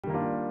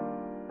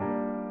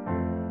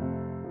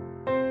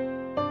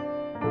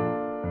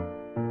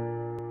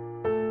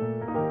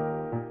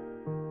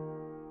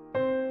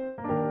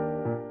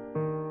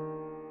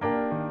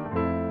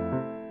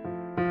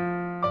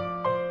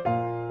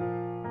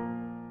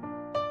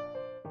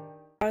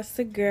It's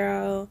the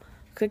girl,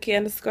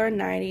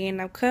 Cookie_90,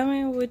 and I'm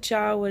coming with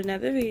y'all with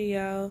another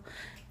video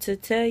to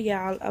tell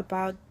y'all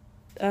about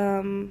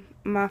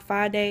my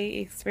 5-day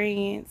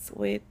experience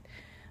with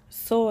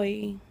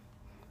soy,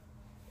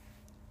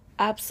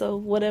 opso,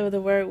 whatever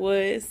the word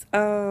was.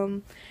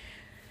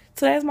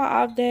 Today's my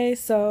off day,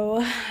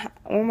 so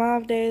on my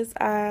off days,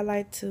 I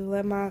like to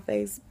let my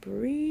face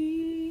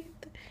breathe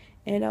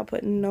and not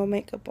put no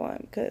makeup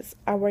on because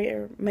I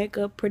wear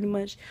makeup pretty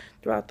much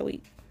throughout the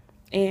week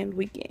and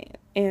weekend,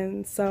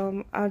 and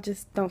so I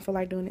just don't feel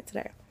like doing it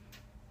today.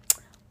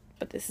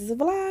 But this is a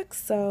vlog,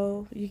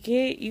 so you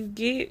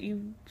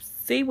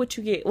see what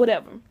you get,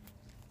 whatever.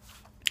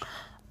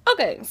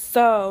 Okay,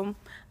 so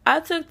I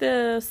took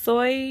the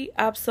soy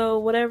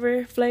opso,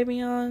 whatever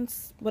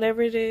flavors,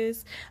 whatever it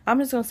is. I'm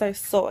just gonna say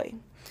soy.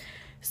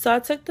 So I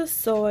took the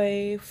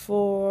soy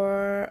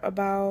for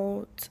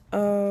about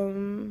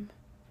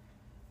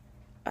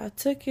I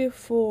took it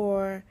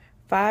for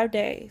 5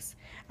 days.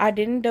 I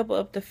didn't double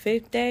up the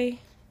 5th day,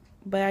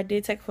 but I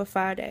did take it for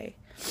 5 days.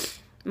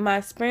 My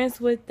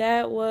experience with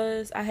that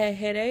was I had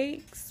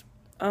headaches.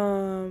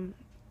 I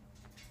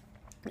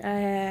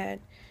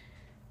had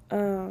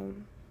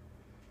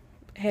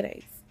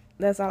headaches.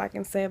 That's all I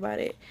can say about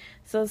it.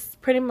 So it's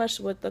pretty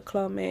much what the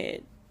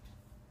Clomid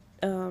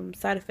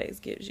side effects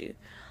gives you.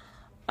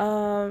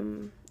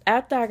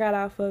 After I got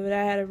off of it,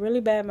 I had a really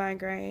bad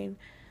migraine,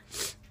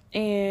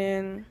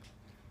 and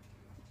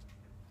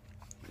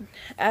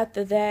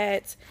after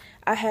that,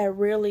 I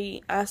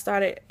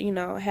started,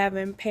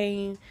 having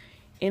pain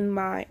in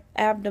my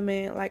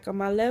abdomen, like on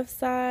my left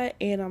side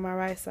and on my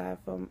right side,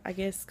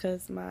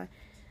 because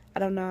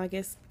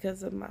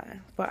of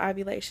for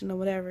ovulation or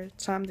whatever,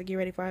 time to get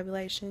ready for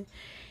ovulation.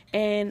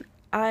 And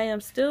I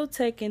am still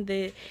taking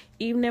the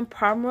evening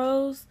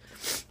promise,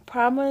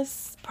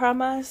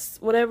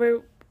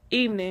 whatever,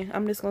 evening.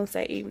 I'm just going to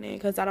say evening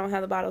because I don't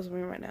have the bottles with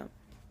me right now.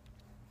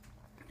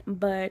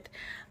 But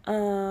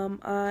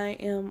I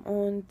am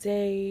on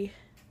day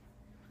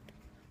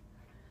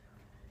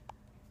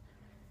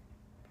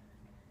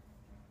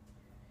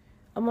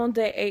I'm on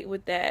day 8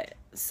 with that.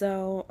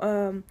 So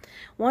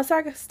once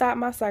I stopped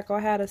my cycle,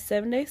 I had a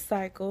 7-day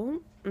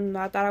cycle.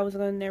 I thought I was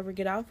gonna never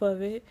get off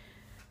of it.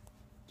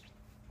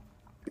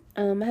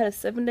 I had a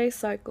 7-day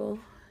cycle,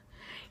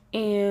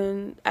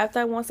 and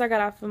once I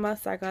got off of my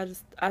cycle,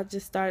 I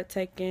just started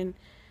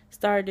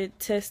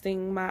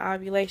testing my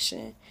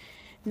ovulation.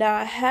 Now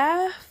I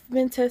have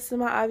been testing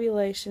my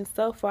ovulation.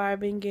 So far I've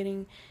been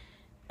getting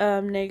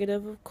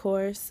negative, of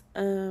course. I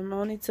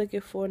only took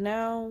it for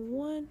now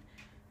 1,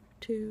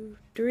 2,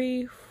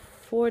 3,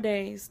 4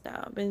 days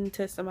now. I've been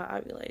testing my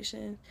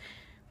ovulation.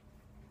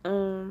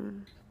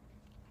 And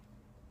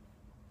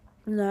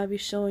I'll be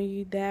showing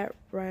you that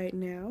right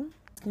now.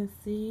 You can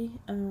see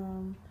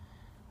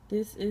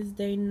this is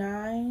day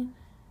 9.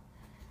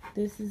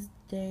 This is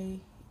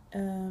day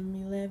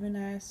 11.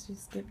 I actually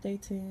skipped day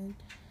 10.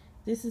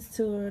 This is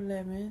 2 or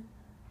 11.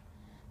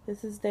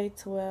 This is day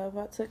 12.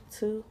 I took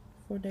 2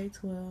 for day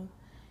 12.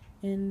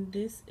 And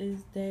this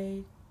is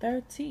day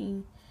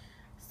 13.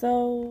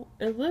 So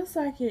it looks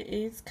like it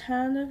is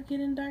kind of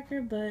getting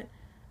darker, but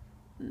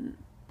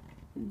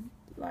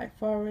like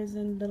far as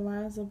in the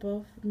lines are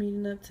both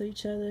meeting up to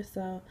each other.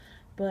 So,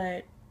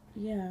 but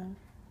yeah,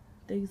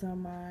 these are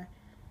my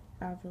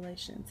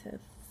ovulation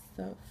tests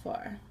so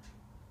far.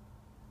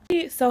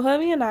 So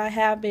hubby and I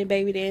have been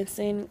baby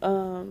dancing.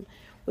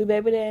 We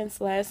baby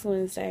danced last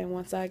Wednesday, and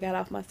once I got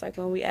off my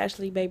cycle, we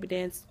actually baby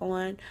danced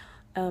on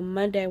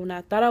Monday when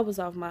I thought I was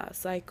off my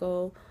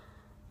cycle.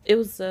 It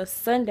was a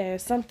Sunday or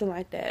something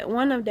like that.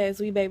 One of the days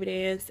we baby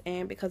danced,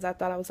 and because I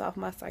thought I was off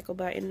my cycle,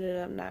 but I ended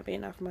up not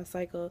being off my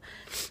cycle,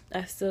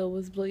 I still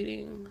was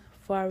bleeding,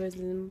 far as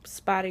in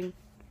spotting.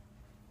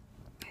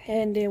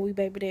 And then we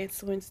baby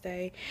danced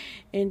Wednesday,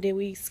 and then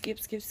we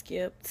skipped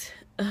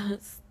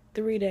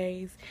 3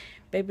 days.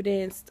 Baby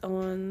danced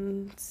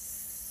on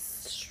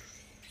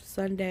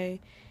Sunday,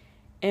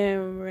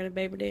 and we're gonna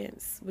baby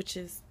dance, which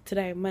is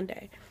today,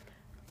 Monday.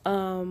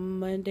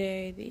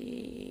 Monday,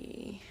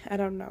 I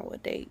don't know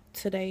what date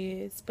today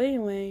is, but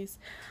anyways,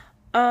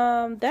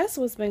 that's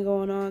what's been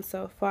going on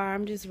so far.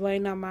 I'm just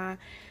waiting on my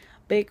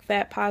big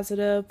fat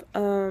positive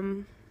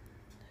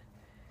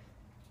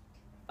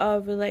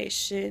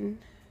ovulation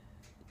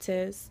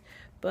test,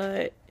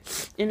 but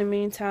in the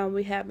meantime,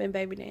 we have been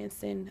baby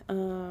dancing.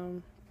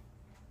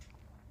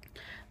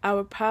 I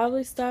would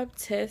probably stop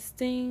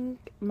testing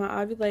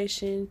my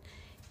ovulation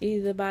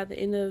either by the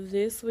end of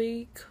this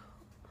week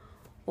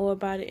or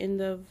by the end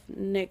of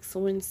next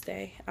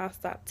Wednesday. I'll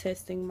stop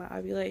testing my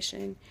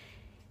ovulation.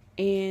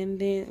 And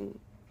then,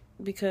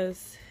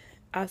 because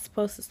I was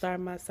supposed to start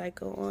my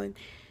cycle on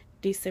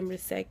December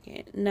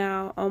 2nd.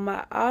 Now, on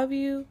my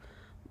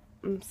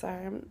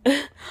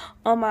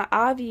on my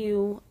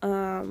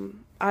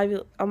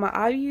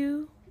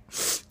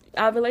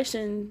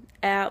ovulation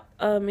app,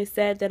 it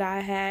said that I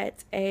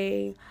had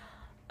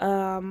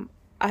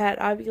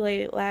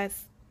ovulated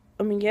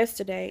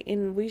yesterday,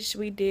 and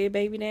we did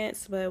baby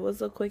dance, but it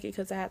was a quickie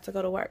because I had to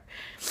go to work.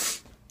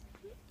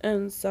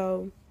 And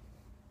so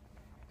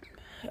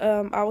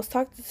I was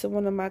talking to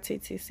one of my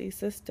TTC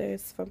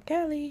sisters from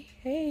Cali.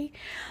 Hey,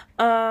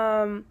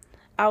 um,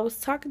 I was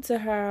talking to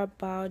her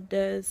about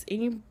does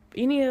any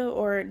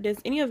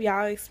of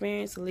y'all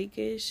experience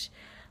leakage?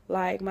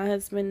 Like my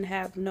husband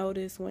have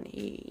noticed when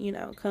he,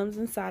 comes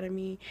inside of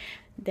me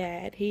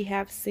that he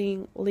have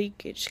seen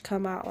leakage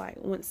come out like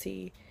once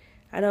he,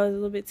 I know it's a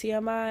little bit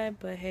TMI,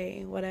 but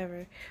hey,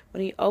 whatever.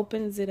 When he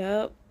opens it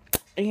up,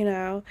 you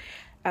know,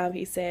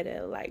 he said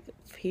that like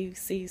he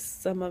sees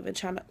some of it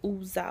trying to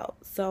ooze out.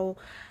 So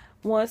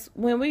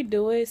when we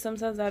do it,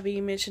 sometimes I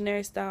be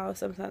missionary style,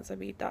 sometimes I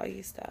be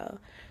doggy style.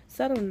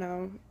 So I don't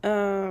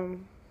know.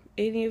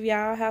 Any of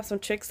y'all have some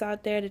tricks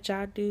out there that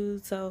y'all do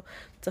to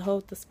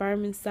hold the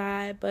sperm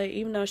inside? But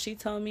even though she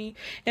told me,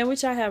 and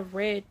which I have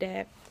read,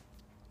 that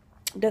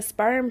the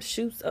sperm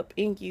shoots up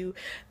in you,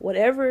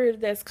 whatever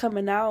that's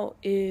coming out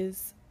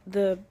is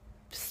the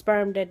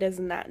sperm that does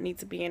not need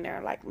to be in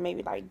there, like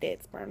maybe like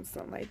dead sperm,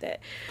 something like that.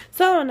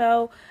 So I don't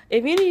know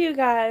if any of you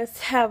guys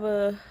have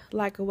a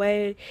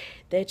way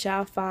that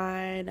y'all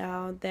find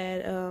out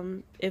that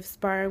if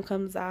sperm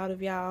comes out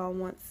of y'all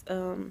once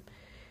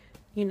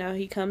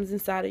he comes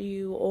inside of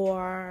you,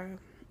 or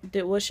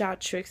what's y'all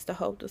tricks to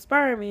hold the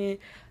sperm in.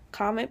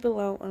 Comment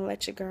below and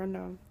let your girl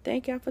know.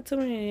 Thank y'all for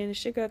tuning in.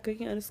 It's your girl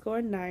Cookie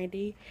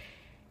 _90.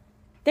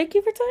 Thank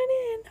you for tuning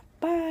in.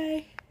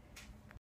 Bye.